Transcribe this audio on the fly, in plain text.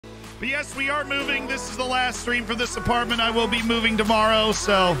But yes, we are moving. This is the last stream for this apartment. I will be moving tomorrow,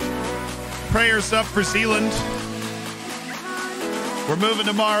 so prayers up for Zealand. We're moving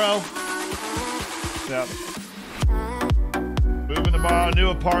tomorrow. Yep. Moving tomorrow,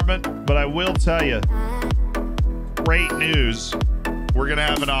 new apartment. But I will tell you, great news. We're going to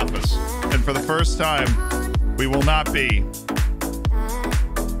have an office. And for the first time, we will not be.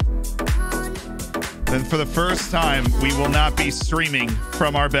 And for the first time, we will not be streaming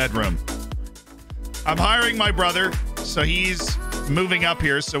from our bedroom. I'm hiring my brother, so he's moving up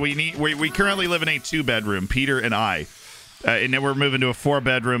here. So we currently live in a 2-bedroom, Peter and I. And then we're moving to a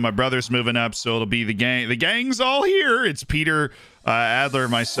 4-bedroom. My brother's moving up, so it'll be the gang. The gang's all here. It's Peter, Adler,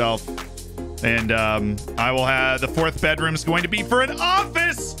 myself. And I will have the 4th bedroom's going to be for an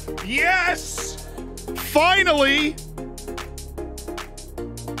office. Yes! Finally!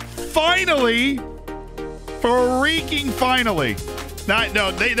 Finally! Freaking finally!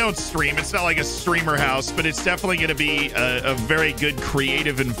 No, they don't stream. It's not like a streamer house, but it's definitely going to be a very good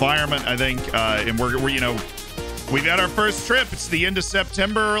creative environment, I think. And we're you know, we've had our first trip. It's the end of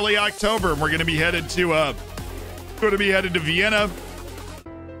September, early October, and we're going to be headed to Vienna.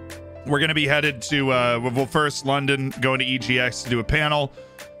 We're going to be headed to well, first London, going to EGX to do a panel.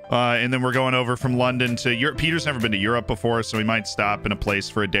 And then we're going over from London to Europe. Peter's never been to Europe before, so we might stop in a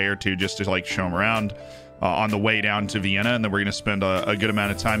place for a day or two just to like show him around on the way down to Vienna. And then we're going to spend a good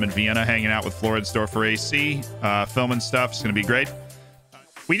amount of time in Vienna hanging out with Floridsdorfer AC, filming stuff. It's going to be great.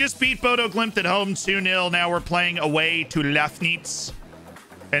 We just beat Bodo Glimt at home 2-0. Now we're playing away to Lafnitz.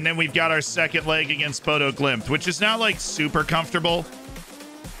 And then we've got our second leg against Bodo Glimt, which is not like super comfortable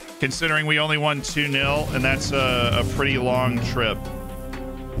considering we only won 2-0, and that's a pretty long trip.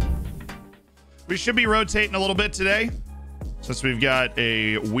 We should be rotating a little bit today, since we've got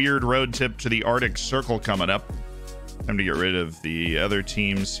a weird road trip to the Arctic Circle coming up. Time to get rid of the other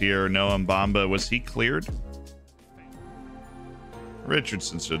teams here. Noah Mbamba, was he cleared?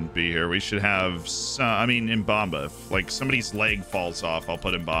 Richardson shouldn't be here. We should have some, I mean, Mbamba. If like somebody's leg falls off, I'll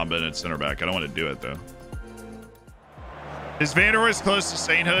put Mbamba in at center back. I don't want to do it though. Is Van der Horst close to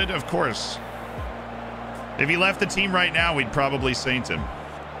sainthood? Of course. If he left the team right now, we'd probably saint him.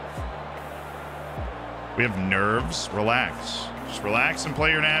 We have nerves. Relax. Just relax and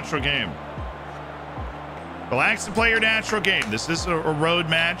play your natural game. Relax and play your natural game. This is a road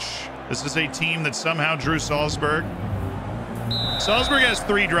match. This is a team that somehow drew Salzburg. Salzburg has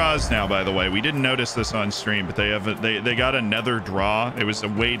 3 draws now, by the way. We didn't notice this on stream, but they got another draw. It was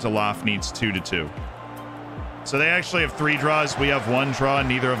away to Lafnitz 2-2. So they actually have 3 draws. We have 1 draw, and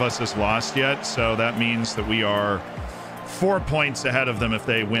neither of us has lost yet. So that means that we are 4 points ahead of them if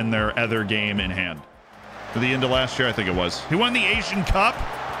they win their other game in hand. To the end of last year, I think it was. Who won the Asian Cup?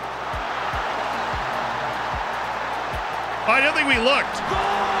 I don't think we looked.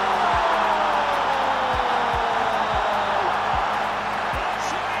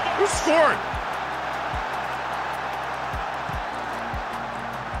 Who scored?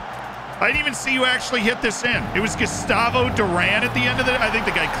 I didn't even see who actually hit this in. It was Gustavo Duran at the end of it. I think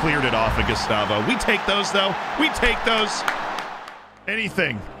the guy cleared it off of Gustavo. We take those, though. We take those.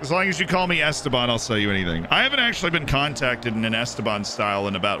 Anything. As long as you call me Esteban, I'll sell you anything. I haven't actually been contacted in an Esteban style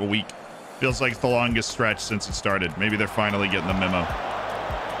in about a week. Feels like the longest stretch since it started. Maybe they're finally getting the memo.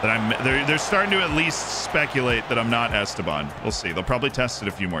 That they're starting to at least speculate that I'm not Esteban. We'll see. They'll probably test it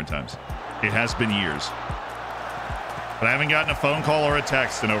a few more times. It has been years. But I haven't gotten a phone call or a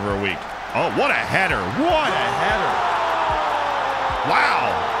text in over a week. Oh, what a header. What a header.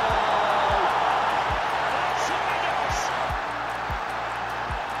 Wow.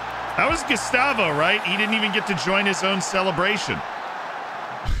 That was Gustavo, right? He didn't even get to join his own celebration.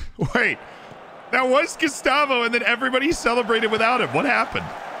 Wait, that was Gustavo, and then everybody celebrated without him. What happened?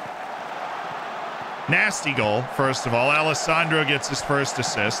 Nasty goal, first of all. Alessandro gets his first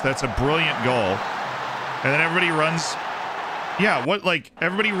assist. That's a brilliant goal. And then everybody runs... Yeah, what, like,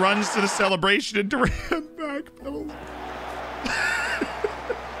 everybody runs to the celebration and Duran backpedals.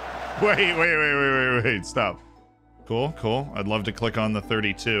 Wait, stop. Cool. I'd love to click on the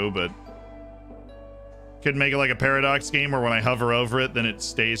 32, but could make it like a paradox game where when I hover over it, then it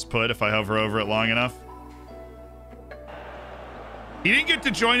stays put if I hover over it long enough. He didn't get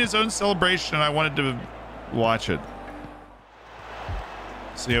to join his own celebration, and I wanted to watch it.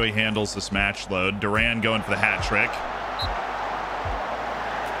 See how he handles this match load. Duran going for the hat trick.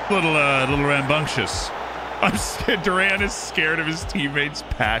 Little rambunctious. I'm scared. Duran is scared of his teammates'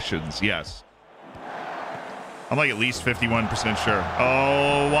 passions. Yes. I'm like at least 51% sure.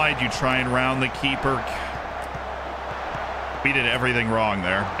 Oh, why'd you try and round the keeper? We did everything wrong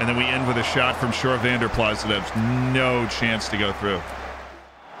there. And then we end with a shot from Shore Vanderplas that has no chance to go through.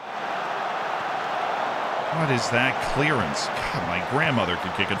 What is that clearance? God, my grandmother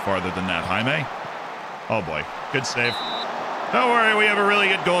could kick it farther than that. Jaime. Oh, boy. Good save. Don't worry, we have a really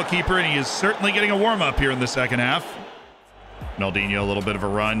good goalkeeper, and he is certainly getting a warm-up here in the second half. Ronaldinho, a little bit of a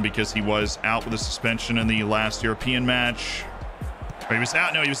run because he was out with a suspension in the last European match. Or he was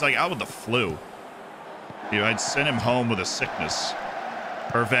out. No, he was like out with the flu. I'd sent him home with a sickness.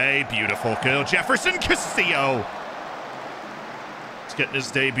 Hervé, beautiful kill. Jefferson Castillo. He's getting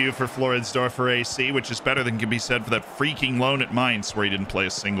his debut for Floridsdorfer AC, which is better than can be said for that freaking loan at Mainz, where he didn't play a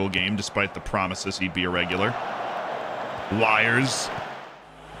single game despite the promises he'd be a regular. Liars.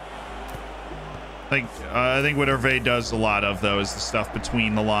 I think what Hervé does a lot of, though, is the stuff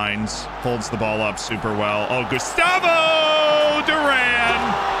between the lines. Holds the ball up super well. Oh, Gustavo Duran.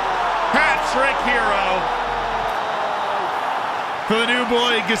 Hat-trick hero. For the new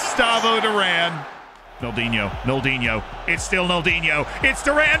boy, Gustavo Duran. Ronaldinho. It's still Ronaldinho. It's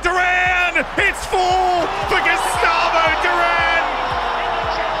Duran. It's full for Gustavo Duran.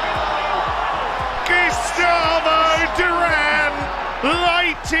 Gustavo Duran,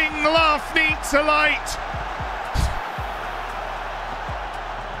 lighting Lafney to light.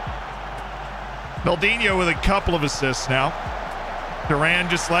 Ronaldinho with a couple of assists now. Duran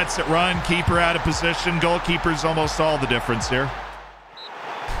just lets it run. Keeper out of position. Goalkeeper's almost all the difference here.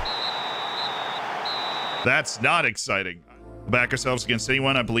 That's not exciting. We'll back ourselves against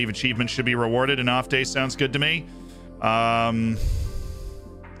anyone. I believe achievement should be rewarded. An off day sounds good to me. 4-0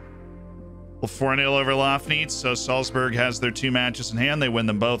 over Lafnitz. So Salzburg has their 2 matches in hand. They win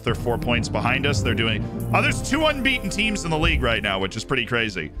them both. They're 4 points behind us. They're doing... Oh, there's 2 unbeaten teams in the league right now, which is pretty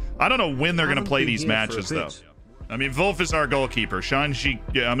crazy. I don't know when they're going to play these matches, though. I mean, Wolf is our goalkeeper. Shanji,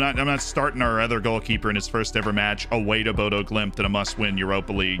 I'm not starting our other goalkeeper in his first ever match away to Bodo Glimt in a must-win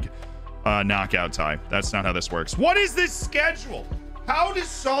Europa League knockout tie. That's not how this works. What is this schedule? How is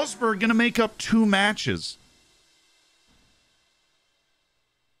Salzburg going to make up 2 matches?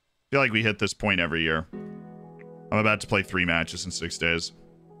 I feel like we hit this point every year. I'm about to play 3 matches in 6 days.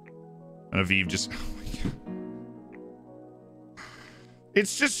 And Aviv just... Oh my God.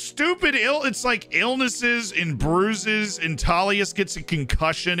 It's just stupid. It's like illnesses and bruises, and Talius gets a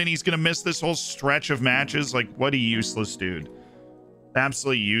concussion, and he's going to miss this whole stretch of matches. Like, what a useless dude.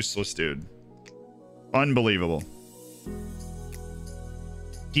 Absolutely useless dude. Unbelievable.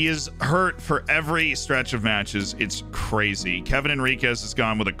 He is hurt for every stretch of matches. It's crazy. Kevin Enriquez has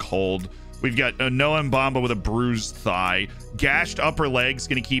gone with a cold. We've got Noah Mbamba with a bruised thigh. Gashed upper leg's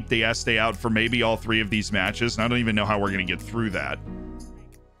going to keep the Este out for maybe all 3 of these matches. And I don't even know how we're going to get through that.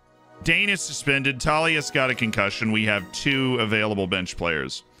 Dane is suspended. Talia's got a concussion. We have 2 available bench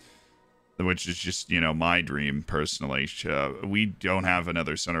players, which is just, you know, my dream personally. We don't have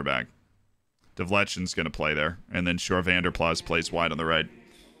another center back. Devlechen's going to play there. And then Shore Vanderplas plays wide on the right.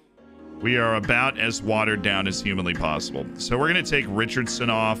 We are about as watered down as humanly possible. So we're going to take Richardson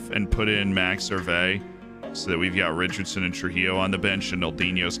off and put in Max Hervé so that we've got Richardson and Trujillo on the bench, and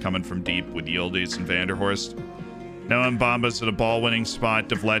Ronaldinho's coming from deep with Yildiz and Vanderhorst. Noah Mbamba's at a ball-winning spot.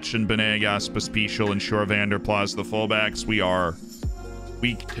 Devlechen, Benegas, Pospisil, and Shore Vanderplas, the fullbacks. We are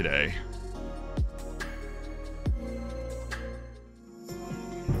weak today.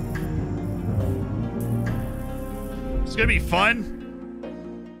 It's going to be fun.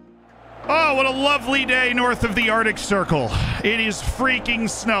 Oh, what a lovely day north of the Arctic Circle. It is freaking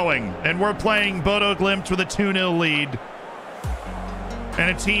snowing, and we're playing Bodo Glimt with a 2-0 lead.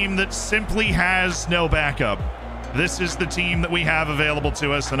 And a team that simply has no backup. This is the team that we have available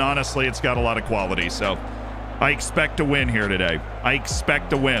to us, and honestly, it's got a lot of quality. So I expect to win here today. I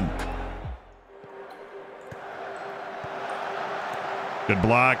expect to win. Good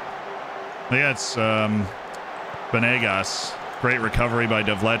block. Yeah, it's Benegas. Great recovery by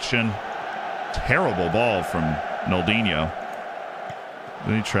Devlechen. Terrible ball from Ronaldinho.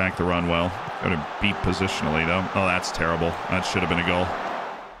 Did he track the run well? Got to beat positionally, though. Oh, that's terrible. That should have been a goal.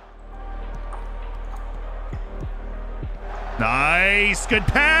 Nice. Good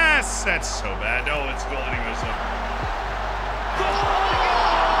pass. That's so bad. No, it's a goal anyways, though.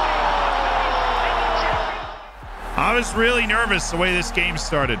 I was really nervous the way this game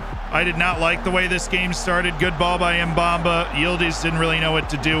started. I did not like the way this game started. Good ball by Mbamba. Yildiz didn't really know what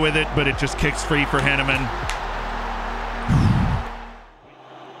to do with it, but it just kicks free for Henneman.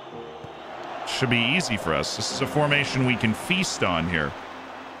 Should be easy for us. This is a formation we can feast on here.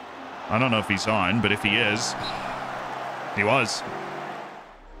 I don't know if he's on, but if he is, he was.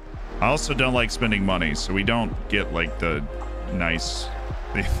 I also don't like spending money, so we don't get like the nice,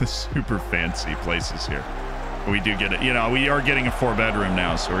 the super fancy places here. We do get it. You know, we are getting a 4-bedroom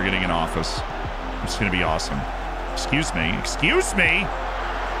now, so we're getting an office. It's going to be awesome. Excuse me. Excuse me.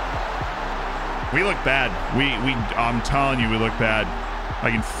 We look bad. I'm telling you, we look bad. I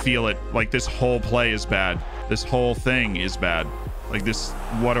can feel it. Like, this whole play is bad. This whole thing is bad. Like, this,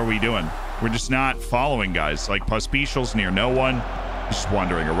 what are we doing? We're just not following guys. Like, Pospecial's near no one. Just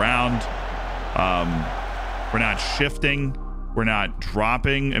wandering around. We're not shifting. We're not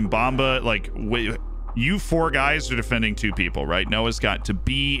dropping. And Bamba, like, you 4 guys are defending 2 people, right? Noah's got to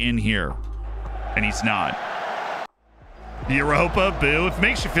be in here. And he's not. Europa, boo. If it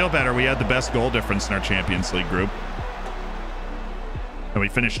makes you feel better, we had the best goal difference in our Champions League group. And we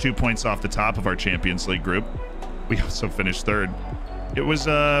finished 2 points off the top of our Champions League group. We also finished 3rd. It was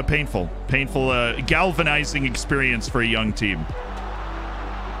painful, galvanizing experience for a young team.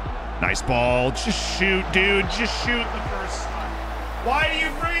 Nice ball. Just shoot, dude. Just shoot the first time. Why do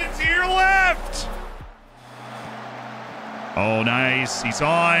you bring it to your left? Oh, nice. He's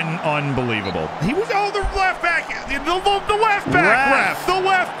on. Unbelievable. He was, oh, the left back. The left back, ref. The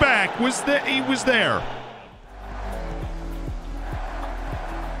left back was there. He was there.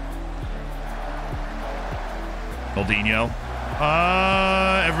 Ronaldinho.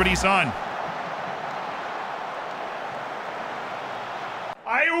 Everybody's on.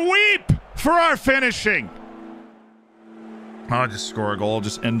 I weep for our finishing. Oh, just score a goal.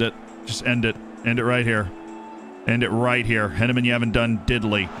 Just end it. Just end it. End it right here. End it right here. Henneman, you haven't done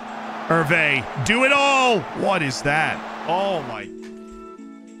diddly. Hervé, do it all. What is that? Oh, my.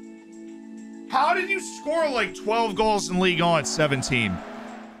 How did you score like 12 goals in League 1 at 17?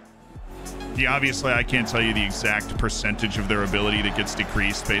 Yeah, obviously, I can't tell you the exact percentage of their ability that gets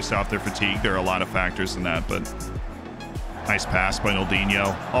decreased based off their fatigue. There are a lot of factors in that, but nice pass by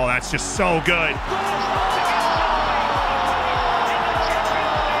Ronaldinho. Oh, that's just so good.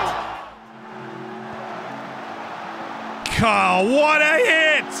 Oh, what a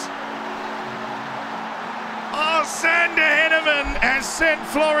hit! Oh, Sander Henneman has sent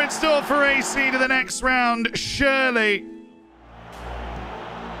Florence Dole for AC to the next round. Surely.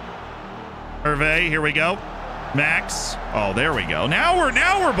 Hervé, here we go. Max. Oh, there we go. Now we're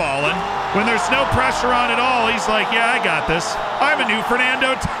balling. When there's no pressure on at all, he's like, yeah, I got this. I'm a new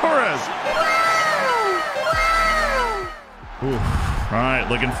Fernando Torres. Ooh. All right,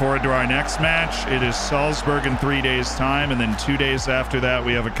 looking forward to our next match. It is Salzburg in 3 days' time, and then 2 days after that,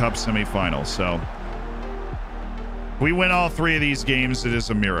 we have a cup semifinal. So we win all 3 of these games, it is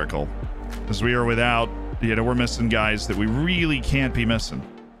a miracle. Because we are without, we're missing guys that we really can't be missing.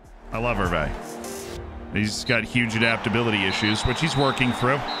 I love Hervé. He's got huge adaptability issues, which he's working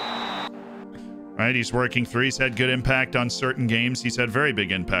through. Right, he's working through. He's had good impact on certain games. He's had very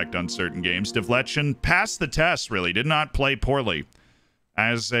big impact on certain games. Devletchin passed the test, really. Did not play poorly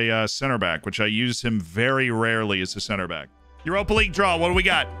as a center back, which I use him very rarely as a center back. Europa League draw. What do we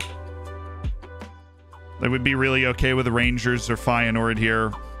got? They would be really okay with the Rangers or Feyenoord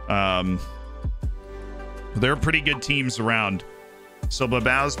here. They're pretty good teams around. So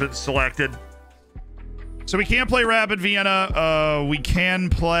Babao's been selected. So we can't play Rapid Vienna. We can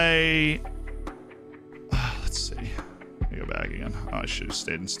play... let's see. Let me go back again. Oh, I should have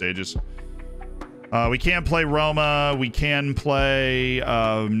stayed in stages. We can't play Roma. We can play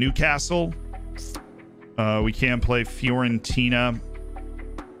Newcastle. We can play Fiorentina.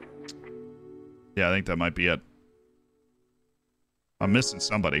 Yeah, I think that might be it. I'm missing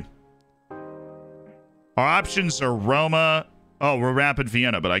somebody. Our options are Roma. Oh, we're Rapid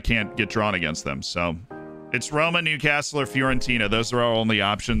Vienna, but I can't get drawn against them. So it's Roma, Newcastle, or Fiorentina. Those are our only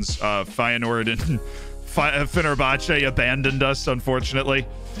options. Feyenoord and Fenerbahce abandoned us, unfortunately.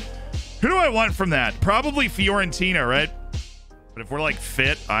 Who do I want from that? Probably Fiorentina, right? But if we're like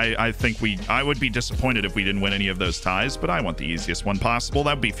fit, I think I would be disappointed if we didn't win any of those ties, but I want the easiest one possible.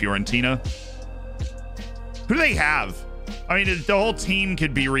 That would be Fiorentina. Who do they have? I mean, the whole team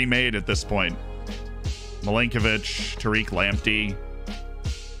could be remade at this point. Milinkovic, Tariq Lamptey,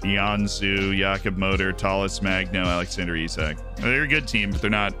 Ianzu, Jakob Motor, Talis Magno, Alexander Isak. They're a good team, but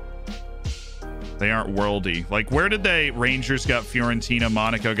they aren't worldy. Like, where did Rangers got Fiorentina,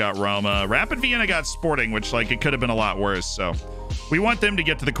 Monaco got Roma, Rapid Vienna got Sporting, which, like, it could have been a lot worse. So we want them to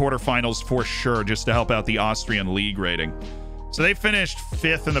get to the quarterfinals for sure, just to help out the Austrian league rating. So they finished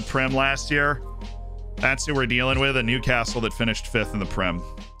 5th in the Prem last year. That's who we're dealing with, a Newcastle that finished 5th in the Prem.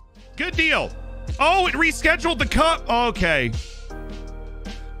 Good deal. Oh, it rescheduled the cup. Okay.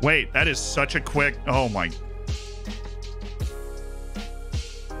 Wait, that is such a quick... Oh, my...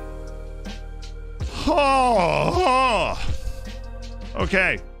 Oh.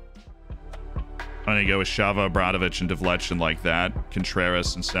 Okay. I'm going to go with Shava, Obradovic, and Devletchin like that.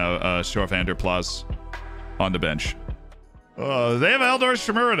 Contreras and Storvander Plus on the bench. They have Eldor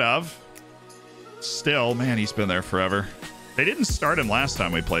Shomurodov. Still, man, he's been there forever. They didn't start him last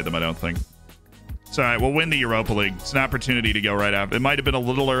time we played them, I don't think. It's all right. We'll win the Europa League. It's an opportunity to go right after. It might have been a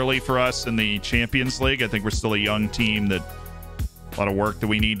little early for us in the Champions League. I think we're still a young team that a lot of work that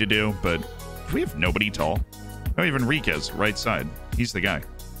we need to do. But we have nobody tall. Oh, even Enriquez, right side. He's the guy.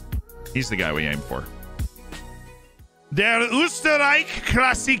 He's the guy we aim for. Der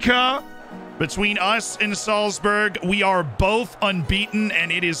Österreich-Klassiker. Between us and Salzburg, we are both unbeaten,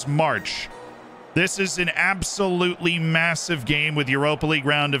 and it is March. This is an absolutely massive game with Europa League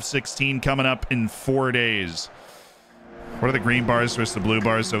round of 16 coming up in 4 days. What are the green bars versus the blue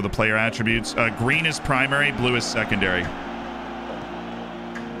bars? So the player attributes. Green is primary, blue is secondary.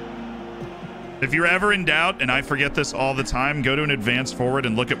 If you're ever in doubt, and I forget this all the time, go to an advanced forward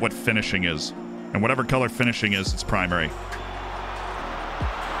and look at what finishing is. And whatever color finishing is, it's primary.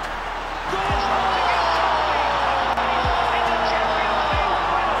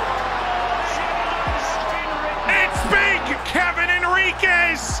 It's big! Kevin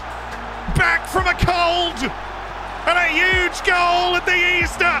Enriquez! Back from a cold! And a huge goal at the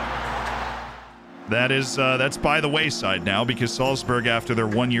Easter! That's by the wayside now because Salzburg, after their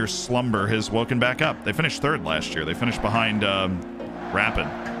one-year slumber, has woken back up. They finished third last year. They finished behind Rapid.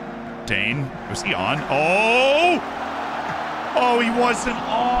 Dane, was he on? Oh! Oh, he wasn't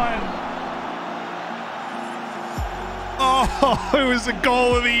on. Oh, it was a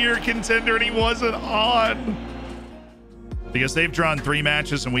goal of the year contender and he wasn't on. Because they've drawn 3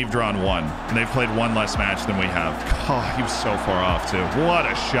 matches and we've drawn 1. And they've played 1 less match than we have. Oh, he was so far off too. What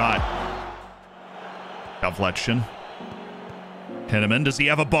a shot. Deflection. Hinneman, does he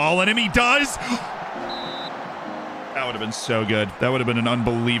have a ball in him? He does! That would have been so good. That would have been an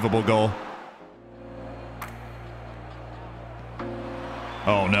unbelievable goal.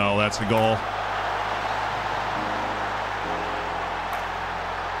 Oh no, that's a goal.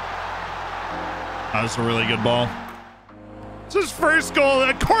 That was a really good ball. It's his first goal.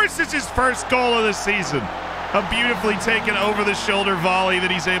 Of course it's his first goal of the season. A beautifully taken over-the-shoulder volley that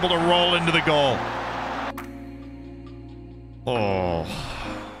he's able to roll into the goal. Oh.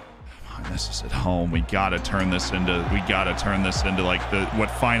 This is at home. We gotta turn this into like what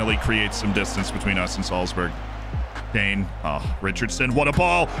finally creates some distance between us and Salzburg. Dane. Oh, Richardson. What a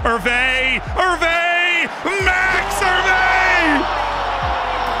ball. Hervé! Hervé! Max Hervé!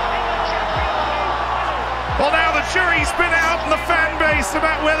 Well, now the jury's been out in the fan base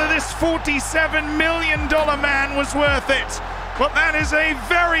about whether this $47 million man was worth it. But that is a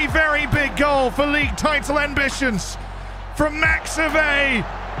very, very big goal for league title ambitions from Max Hervé.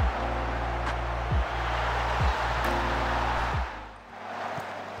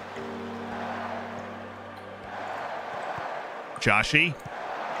 Joshi.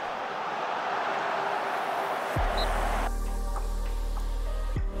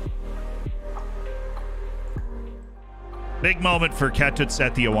 Big moment for Gadjet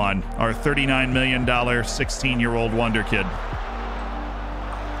Setiawan, our $39 million 16-year-old wonder kid.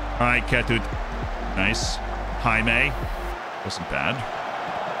 All right, Gadjet. Nice. Jaime. Wasn't bad.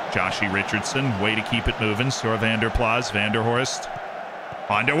 Joshi Richardson. Way to keep it moving. Sor van der Plas. Van der Horst.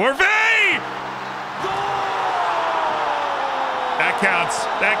 On to Hervé! That counts.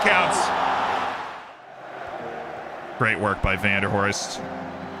 That counts. Great work by Van der Horst.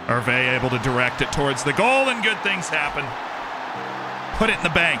 Hervé able to direct it towards the goal, and good things happen. Put it in the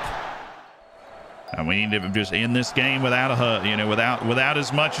bank. And we need to just end this game without without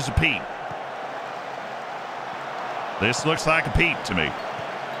as much as a peep. This looks like a peep to me.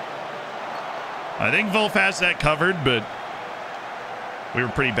 I think Wolf has that covered, but we were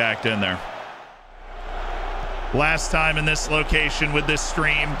pretty backed in there. Last time in this location with this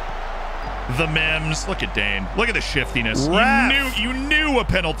stream, the Mims. Look at Dane. Look at the shiftiness. You knew a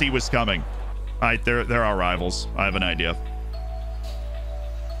penalty was coming. All right, they're our rivals. I have an idea.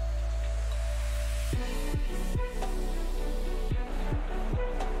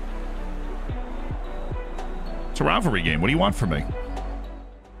 It's a rivalry game. What do you want from me?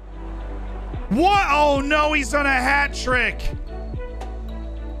 What? Oh no, he's on a hat trick.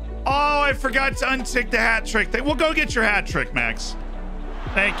 Oh, I forgot to untick the hat trick. Well, go get your hat trick, Max.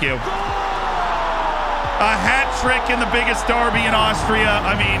 Thank you. A hat trick in the biggest derby in Austria.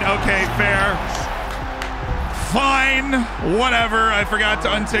 I mean, okay, fair. Fine. Whatever. I forgot to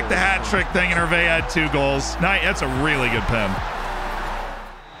untick the hat trick thing, and Hervé had 2 goals. Nice. That's a really good pen.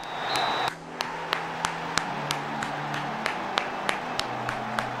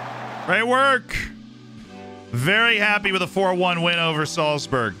 Great work. Very happy with a 4-1 win over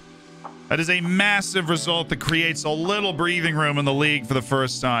Salzburg. That is a massive result that creates a little breathing room in the league for the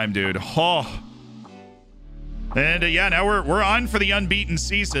first time, dude. Oh. And yeah, now we're on for the unbeaten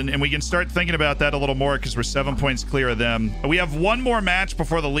season, and we can start thinking about that a little more because we're 7 points clear of them. We have one more match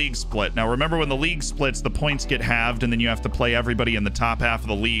before the league split. Now, remember, when the league splits, the points get halved, and then you have to play everybody in the top half of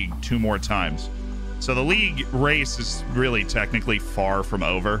the league 2 more times. So the league race is really technically far from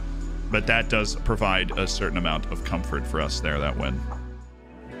over, but that does provide a certain amount of comfort for us there, that win.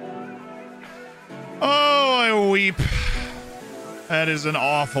 Oh, I weep. That is an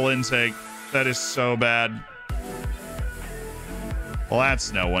awful intake. That is so bad. Well,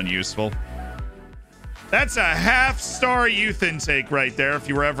 that's no one useful. That's a half-star youth intake right there, if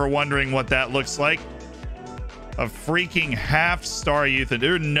you were ever wondering what that looks like. A freaking half-star youth.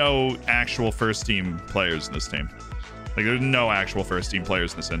 There are no actual first-team players in this team. Like, there's no actual first-team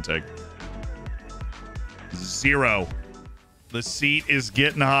players in this intake. 0. The seat is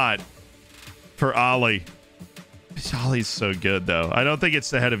getting hot for Ollie. Ollie's so good, though. I don't think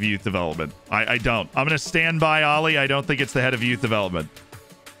it's the head of youth development. I don't. I'm going to stand by Ollie. I don't think it's the head of youth development.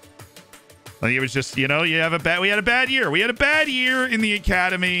 I think it was just, you know, we had a bad year. We had a bad year in the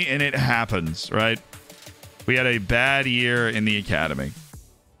academy, and it happens, right? We had a bad year in the academy.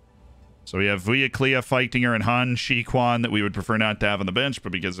 So we have Vuya, Clea, Feichtinger, and Han Shiquan that we would prefer not to have on the bench,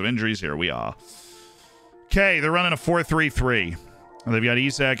 but because of injuries, here we are. Okay, they're running a 4-3-3. They've got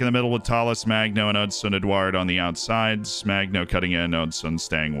Isak in the middle with Tallis, Magno, and Odson Edouard on the outsides. Magno cutting in, Odson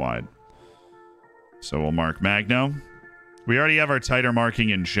staying wide. So we'll mark Magno. We already have our tighter marking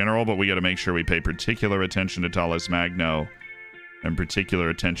in general, but we got to make sure we pay particular attention to Tallis, Magno, and particular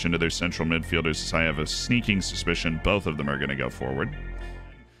attention to their central midfielders, as I have a sneaking suspicion both of them are going to go forward.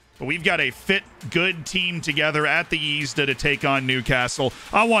 But we've got a fit, good team together at the Easda to take on Newcastle.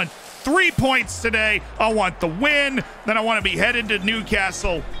 I want 3 points today. I want the win. Then I want to be headed to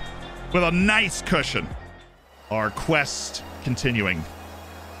Newcastle with a nice cushion. Our quest continuing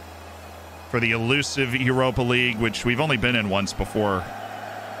for the elusive Europa League, which we've only been in once before.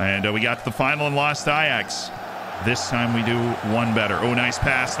 And we got to the final and lost to Ajax. This time we do one better. Oh, nice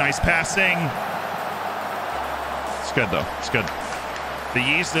pass. Nice passing. It's good, though. It's good. The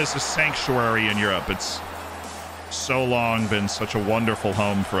Easda is a sanctuary in Europe. It's so long been such a wonderful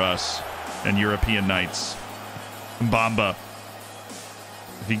home for us and European nights. Mbamba.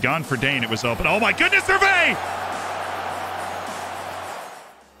 If he'd gone for Dane, it was open. Oh my goodness, Hervé!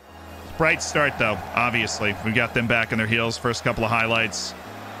 Bright start, though, obviously. We got them back on their heels. First couple of highlights.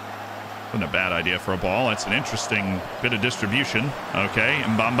 Wasn't a bad idea for a ball. That's an interesting bit of distribution. Okay,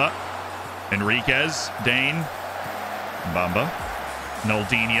 Mbamba. Enriquez. Dane. Mbamba.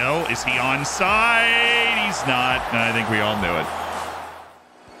 Noldinho, is he onside? He's not. I think we all knew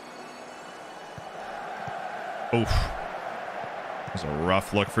it. Oof. That was a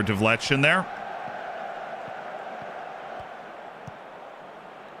rough look for Devletchen there.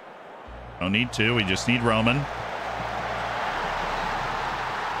 No need to. We just need Roman.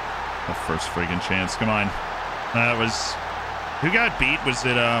 The first friggin' chance. Come on. That was... Who got beat? Was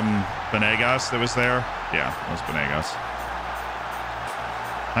it Venegas that was there? Yeah, it was Venegas.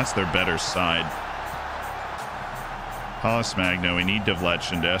 That's their better side. Hollis Magno, we need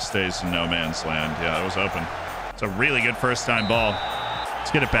Devletchen. Deste's in no man's land. Yeah, that was open. It's a really good first-time ball. Let's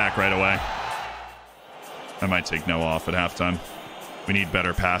get it back right away. I might take no off at halftime. We need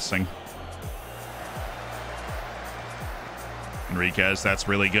better passing. Enriquez, that's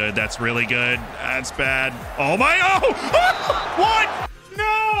really good. That's really good. That's bad. Oh my... Oh! What?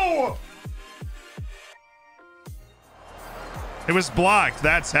 No! It was blocked.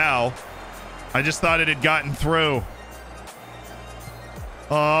 That's how. I just thought it had gotten through.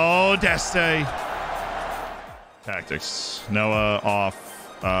 Oh, Deste. Tactics. Noah off.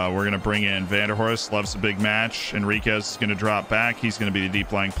 We're going to bring in Vanderhorst. Loves a big match. Enriquez is going to drop back. He's going to be the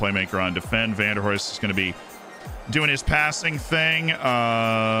deep-lying playmaker on defend. Vanderhorst is going to be doing his passing thing.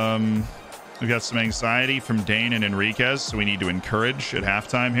 We've got some anxiety from Dane and Enriquez, so we need to encourage at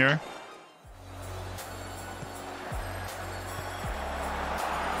halftime here.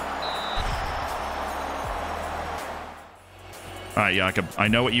 All right, Jakob, I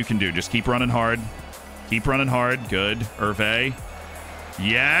know what you can do. Just keep running hard. Keep running hard. Good. Hervé.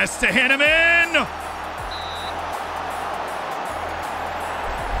 Yes, to hit him in!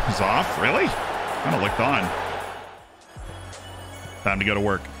 He's off? Really? Kind of looked on. Time to go to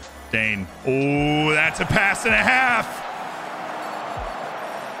work. Dane. Oh, that's a pass and a half!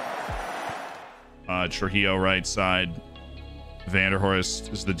 Trujillo right side.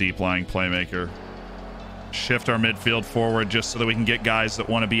 Vanderhorst is the deep-lying playmaker. Shift our midfield forward just so that we can get guys that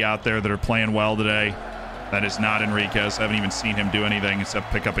want to be out there that are playing well today. That is not Enriquez. I haven't even seen him do anything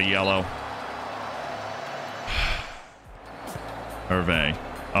except pick up a yellow. Hervé.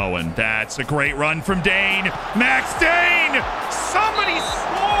 Owen, that's a great run from Dane. Max Dane! Somebody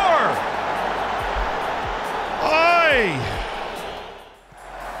score! Aye!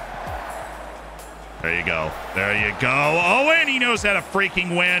 There you go. There you go. Owen, he knows how to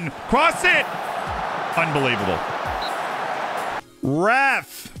freaking win. Cross it! Unbelievable.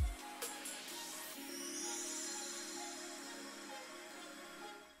 Ref!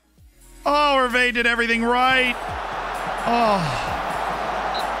 Oh, Hervé did everything right. Oh.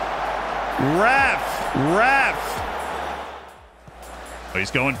 Ref. Oh,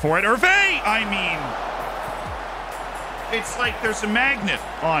 he's going for it. Hervé! I mean, it's like there's a magnet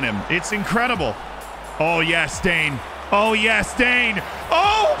on him. It's incredible. Oh, yes, Dane. Oh, yes, Dane.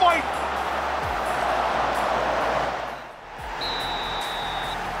 Oh, my...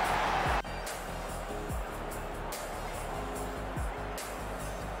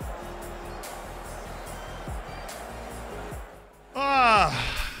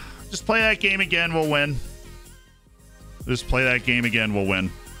 Just play that game again, we'll win. Just play that game again, we'll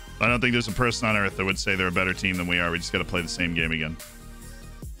win. I don't think there's a person on earth that would say they're a better team than we are. We just got to play the same game again.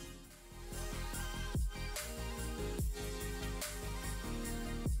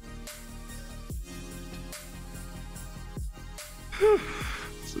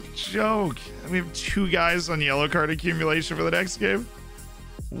 It's a joke. We have 2 guys on yellow card accumulation for the next game.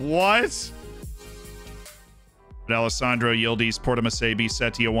 What? Alessandro, Yildiz, Portomasebi,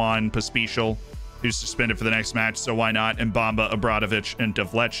 Setiawan, Pospisil, who's suspended for the next match, so why not? And Bamba, Obradovic, and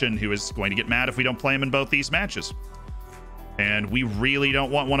Devlechin, who is going to get mad if we don't play him in both these matches. And we really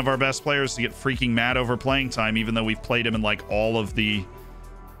don't want one of our best players to get freaking mad over playing time, even though we've played him in like all of the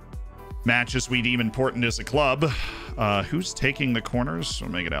matches we deem important as a club. Who's taking the corners?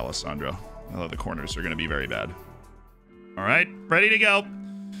 We'll make it Alessandro. Although the corners are going to be very bad. All right, ready to go.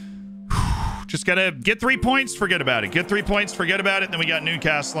 Just got to get 3 points, forget about it. Get 3 points, forget about it. Then we got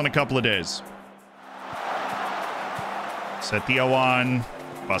Newcastle in a couple of days. Setiawan,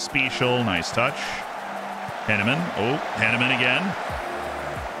 Pospisil, nice touch. Henneman. Oh, Henneman again.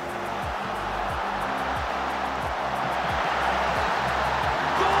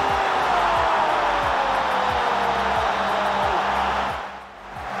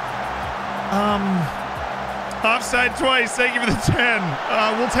 Offside twice. Thank you for the 10.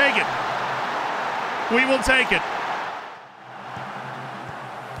 We'll take it. We will take it.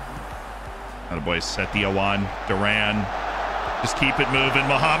 Attaboy, Setiawan, Duran. Just keep it moving.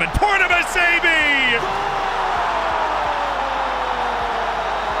 Mohamed Portomasebi!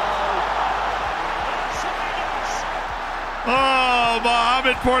 Oh,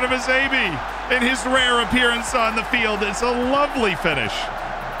 Mohamed Portomasebi in his rare appearance on the field. It's a lovely finish.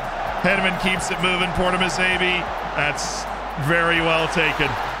 Henneman keeps it moving. Portomasebi. That's very well taken.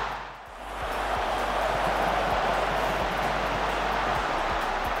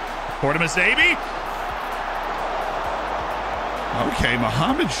 Portomasebi. Okay,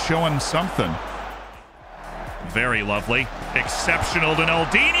 Mohamed's showing something. Very lovely. Exceptional to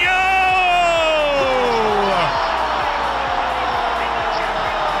Naldinho!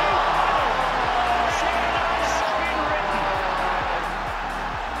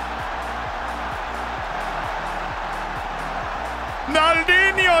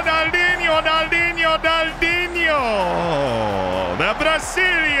 Naldinho! The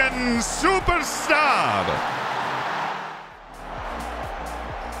Brazilian superstar!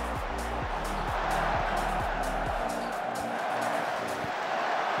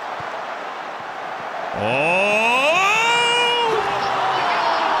 Oh!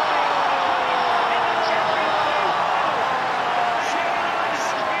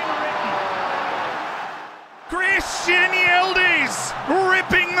 Christian Yildiz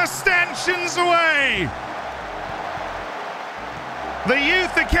ripping the stanchions away. The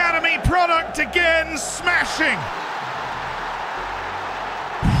Youth Academy product again smashing.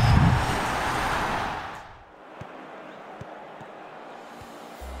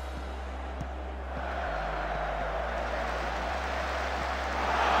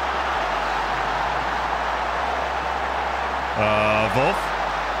 Wolf.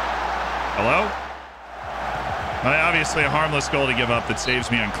 Hello? Obviously a harmless goal to give up that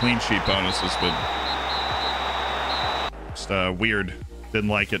saves me on clean sheet bonuses, but just weird. Didn't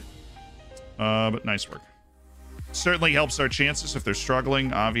like it. But nice work. Certainly helps our chances if they're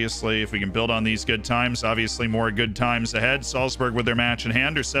struggling. Obviously, if we can build on these good times, obviously more good times ahead. Salzburg with their match in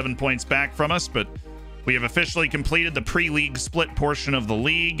hand are 7 points back from us, but we have officially completed the pre-league split portion of the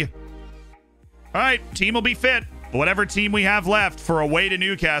league. All right, team will be fit. Whatever team we have left for away to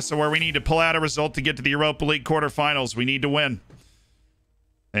Newcastle, where we need to pull out a result to get to the Europa League quarterfinals, we need to win.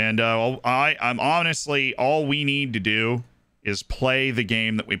 And I'm honestly, all we need to do is play the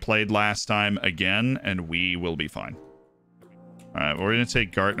game that we played last time again, and we will be fine. All right, we're going to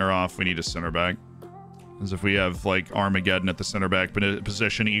take Gartner off. We need a center back. As if we have, like, Armageddon at the center back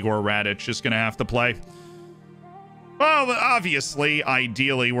position, Igor Radic is going to have to play. Well, but obviously,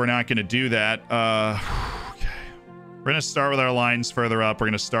 ideally, we're not going to do that. Okay. We're going to start with our lines further up. We're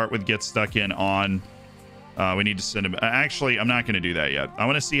going to start with get stuck in on. We need to send him. Actually, I'm not going to do that yet. I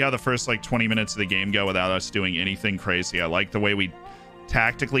want to see how the first, like, 20 minutes of the game go without us doing anything crazy. I like the way we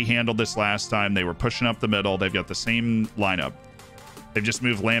tactically handled this last time. They were pushing up the middle. They've got the same lineup. They've just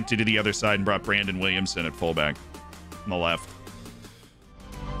moved Lamptey to the other side and brought Brandon Williamson at fullback on the left.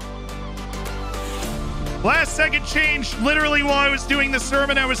 Last second change. Literally while I was doing the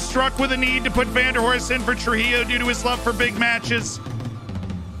sermon, I was struck with a need to put Vanderhorst in for Trujillo due to his love for big matches.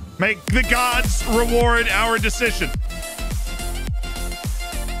 Make the gods reward our decision.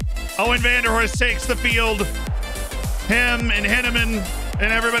 Owen Vanderhorst takes the field. Him and Henneman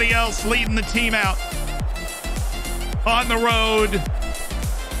and everybody else leading the team out on the road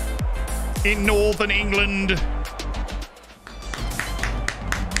in Northern England.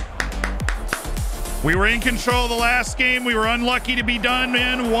 We were in control of the last game. We were unlucky to be done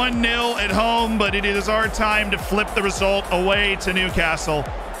in 1-0 at home, but it is our time to flip the result away to Newcastle.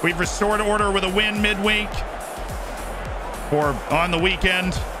 We've restored order with a win midweek or on the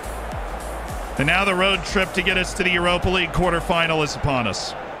weekend. And now the road trip to get us to the Europa League quarterfinal is upon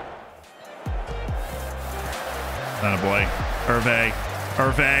us. Attaboy. Hervé.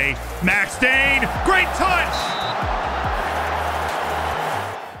 Max Dane. Great touch.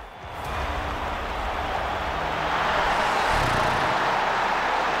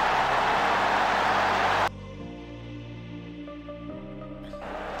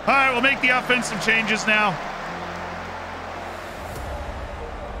 All right, we'll make the offensive changes now.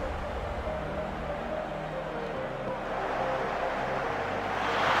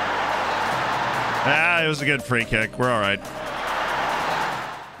 It was a good free kick. We're all right.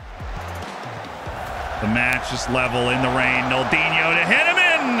 The match is level in the rain. Naldinho to hit him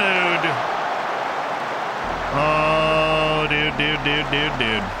in, dude. Oh,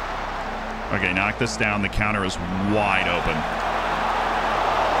 dude. Okay, knock this down. The counter is wide open.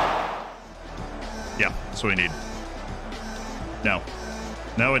 Yeah, that's what we need. No,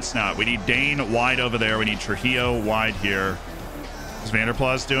 it's not. We need Dane wide over there. We need Trujillo wide here. Is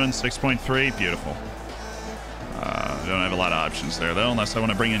Vanderplas doing 6.3? Beautiful. I don't have a lot of options there, though, unless I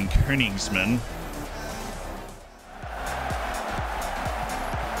want to bring in Königsmann.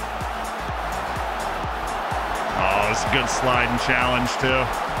 Oh, it's a good slide and challenge, too.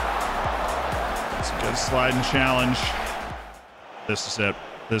 It's a good slide and challenge. This is it.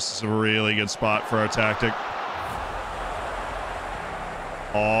 This is a really good spot for our tactic.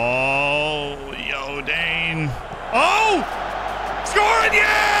 Oh, yo, Dane. Oh! Scoring!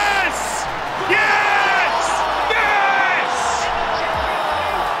 Yes! Yes! Yes!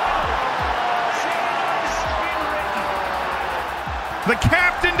 The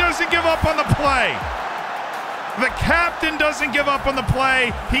captain doesn't give up on the play. The captain doesn't give up on the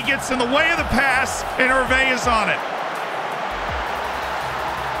play. He gets in the way of the pass, and Hervé is on it.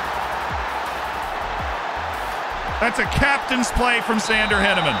 That's a captain's play from Sander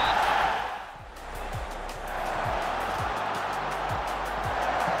Henneman.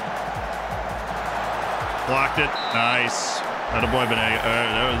 Blocked it. Nice. Attaboy Benet.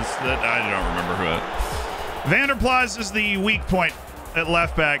 I don't remember who it. Vanderplas is the weak point at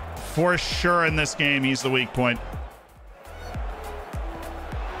left back. For sure in this game, he's the weak point.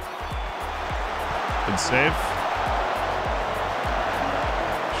 Good save.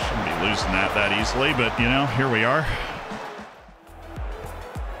 Shouldn't be losing that easily, but, you know, here we are.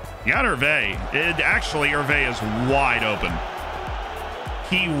 You got Hervé. Actually, Hervé is wide open.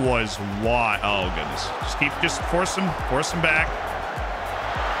 He was wide. Oh, goodness. Just force him back.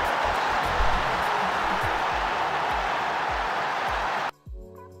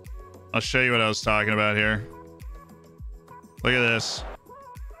 I'll show you what I was talking about here. Look at this.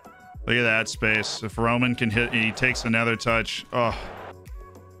 Look at that space. If Roman can hit, he takes another touch. Oh,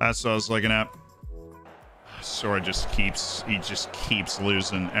 that's what I was looking at. Sora just keeps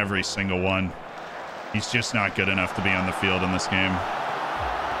losing every single one. He's just not good enough to be on the field in this game.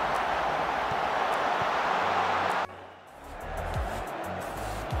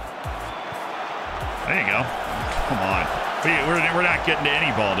 There you go. Come on. We're not getting to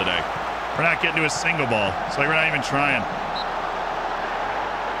any ball today. We're not getting to a single ball. It's like we're not even trying.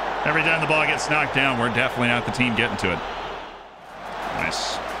 Every time the ball gets knocked down, we're definitely not the team getting to it.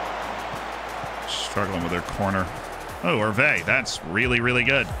 Nice. Struggling with their corner. Oh, Hervé. That's really, really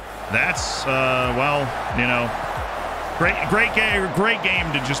good. That's, well, you know, Great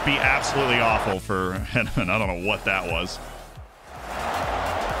game to just be absolutely awful for Henneman. I don't know what that was.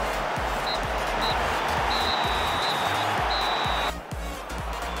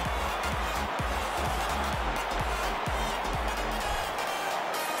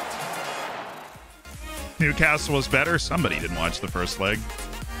 Newcastle was better. Somebody didn't watch the first leg.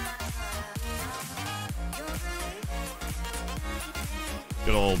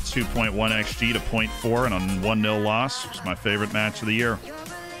 Good old 2.1 XG to 0.4 and a 1-0 loss. It's my favorite match of the year.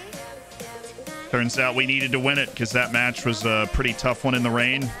 Turns out we needed to win it because that match was a pretty tough one in the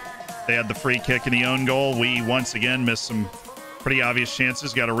rain. They had the free kick and the own goal. We once again missed some pretty obvious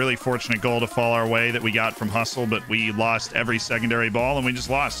chances. Got a really fortunate goal to fall our way that we got from Hustle, but we lost every secondary ball and we just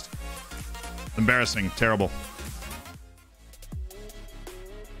lost. Embarrassing. Terrible.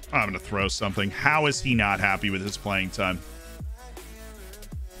 I'm going to throw something. How is he not happy with his playing time?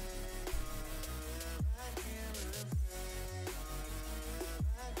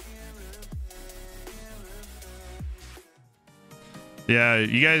 Yeah,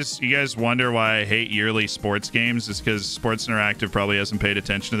 you guys wonder why I hate yearly sports games? It's because Sports Interactive probably hasn't paid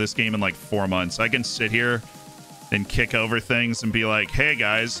attention to this game in like 4 months. I can sit here and kick over things and be like, hey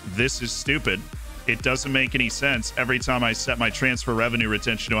guys, this is stupid. It doesn't make any sense. Every time I set my transfer revenue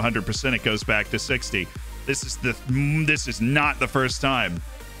retention to 100%, it goes back to 60. This is not the first time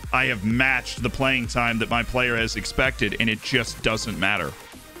I have matched the playing time that my player has expected, and it just doesn't matter.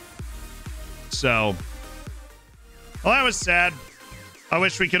 So, well, that was sad. I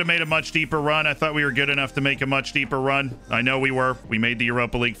wish we could have made a much deeper run. I thought we were good enough to make a much deeper run. I know we were. We made the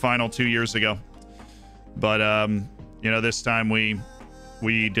Europa League final 2 years ago. But, you know, this time we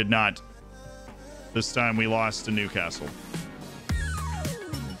did not. This time we lost to Newcastle.